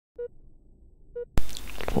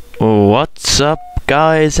What's up,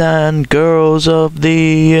 guys and girls of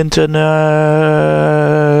the internet?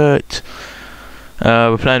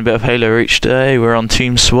 We're playing a bit of Halo Reach today. We're on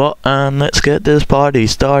Team SWAT, and let's get this party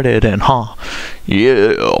started. And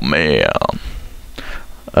yeah, man.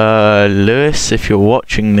 Lewis, if you're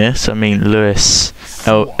watching this, I mean Lewis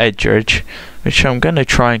Edridge, which I'm gonna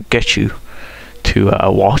try and get you to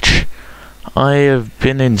watch. I have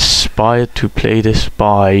been inspired to play this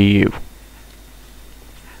by you,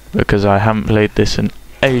 because I haven't played this in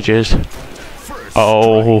ages.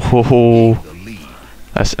 I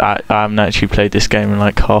haven't actually played this game in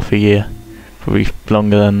like half a year, probably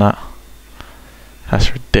longer than that.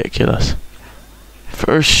 That's ridiculous.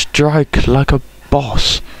 First strike like a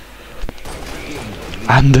boss.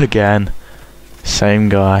 And again, same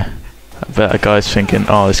guy. I bet a guy's thinking,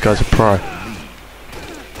 oh, this guy's a pro.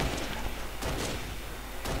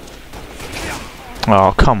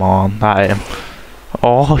 Oh, come on, that hit him.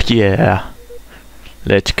 Oh yeah,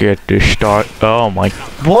 let's get this start. Oh my,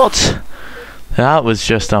 what? That was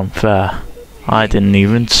just unfair. I didn't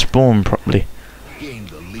even spawn properly.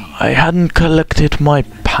 I hadn't collected my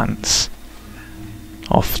pants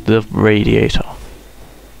off the radiator.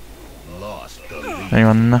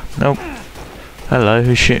 Anyone there? Nope. Hello,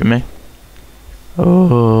 who's shooting me?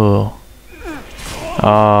 Oh.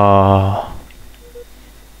 Ah.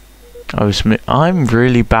 I'm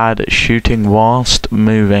really bad at shooting whilst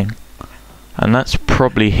moving, and that's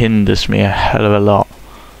probably hinders me a hell of a lot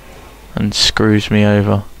and screws me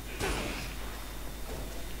over.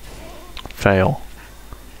 Fail.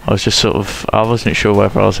 I was just sort of, I wasn't sure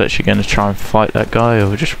whether I was actually going to try and fight that guy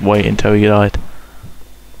or just wait until he died.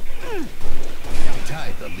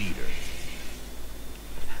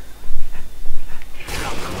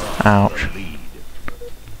 Ouch.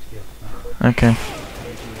 Okay.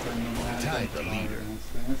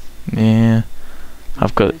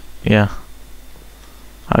 Yeah,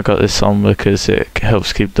 I got this on because it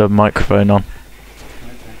helps keep the microphone on.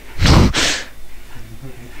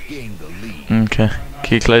 Okay,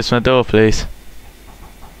 can you close my door, please?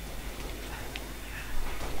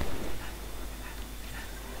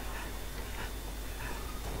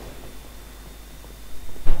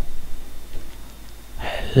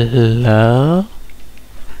 Hello?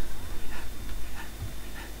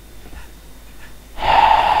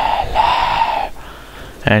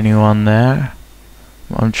 Anyone there?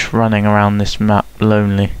 I'm just running around this map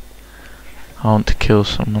lonely. I want to kill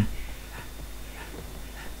someone.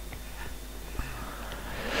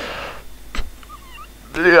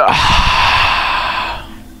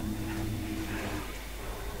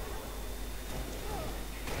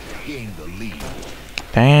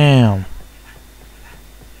 Damn.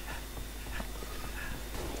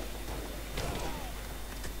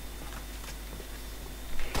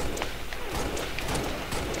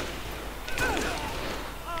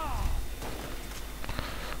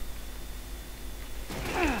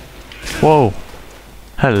 Whoa.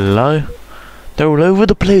 Hello. They're all over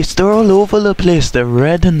the place. They're all over the place. They're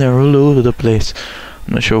red and they're all over the place.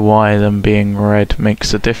 I'm not sure why them being red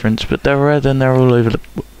makes a difference, but they're red and they're all over the...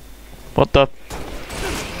 What the...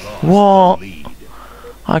 What?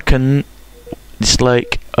 I can... It's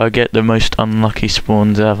like I get the most unlucky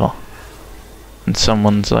spawns ever. And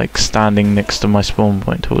someone's like standing next to my spawn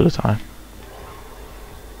point all the time.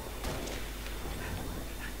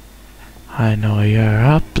 I know you're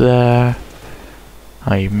up there.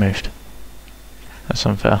 Oh, you moved. That's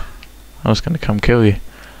unfair. I was going to come kill you.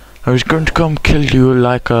 I was going to come kill you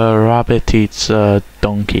like a rabbit eats a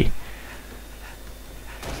donkey.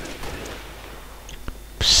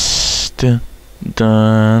 Psst.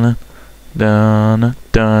 Dun dun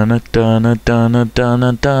dun dun dun dun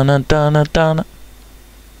dun dun dun.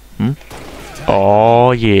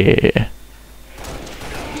 Oh yeah.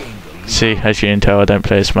 See, as you can tell, I don't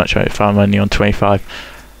play as much if I'm only on 25.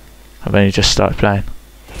 I've only just started playing.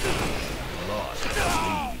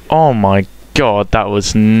 Oh my god, that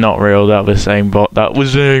was not real, that was aimbot. That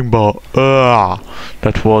was aimbot.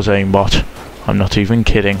 That was aimbot. I'm not even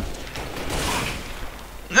kidding.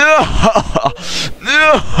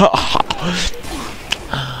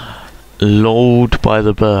 Lord by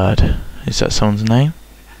the bird. Is that someone's name?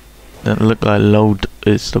 Doesn't look like Lord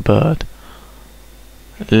is the bird.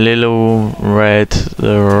 Little Red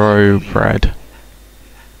the Roe Bread.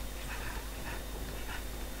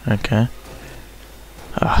 Okay.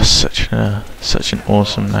 Ah, such an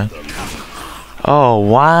awesome name. Oh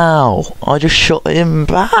wow! I just shot him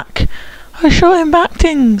back. I shot him back,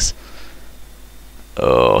 things.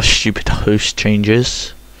 Oh, stupid host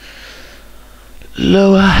changes.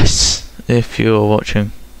 Lewis, if you're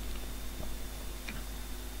watching.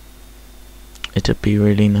 It'd be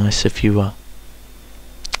really nice if you were.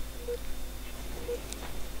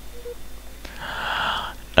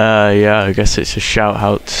 Yeah, I guess it's a shout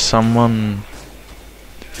out to someone,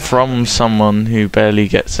 from someone who barely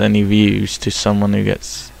gets any views to someone who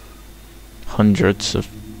gets hundreds of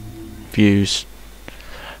views.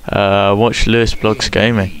 Watch Lewis Blogs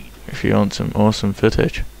Gaming if you want some awesome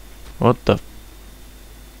footage. What the?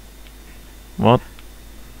 What?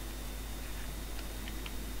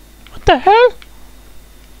 What the hell?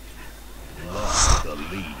 Lost the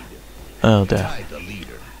lead. Oh dear. Tied the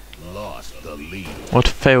leader. Lost the lead. What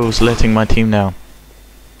fails letting my team down?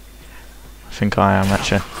 I think I am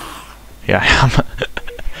actually. Yeah, I am.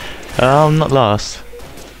 I'm not last.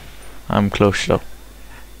 I'm close though.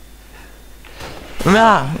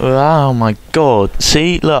 Ah, oh my god.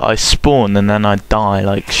 See, look, I spawn and then I die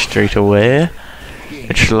like straight away.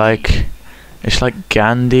 It's like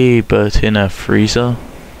Gandhi but in a freezer.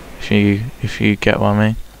 If you get what I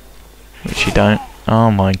mean. Which you don't.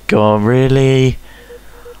 Oh my god, really?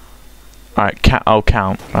 Alright, I'll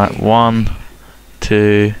count. Right, 1,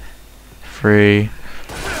 2, 3,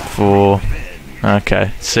 4.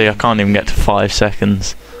 Okay, see, I can't even get to 5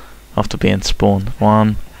 seconds after being spawned.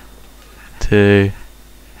 1, 2,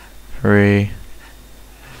 3,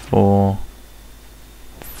 4,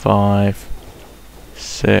 5,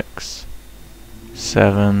 6,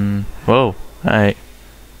 7. Whoa, 8,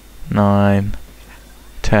 9,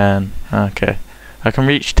 10. Okay, I can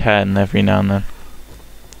reach 10 every now and then.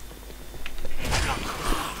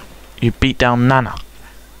 You beat down Nana.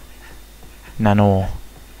 Nano.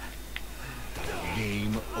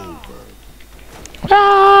 Game over.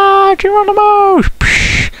 Ah, Geronimo!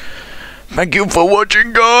 Thank you for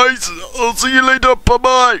watching, guys. I'll see you later. Bye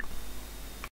bye.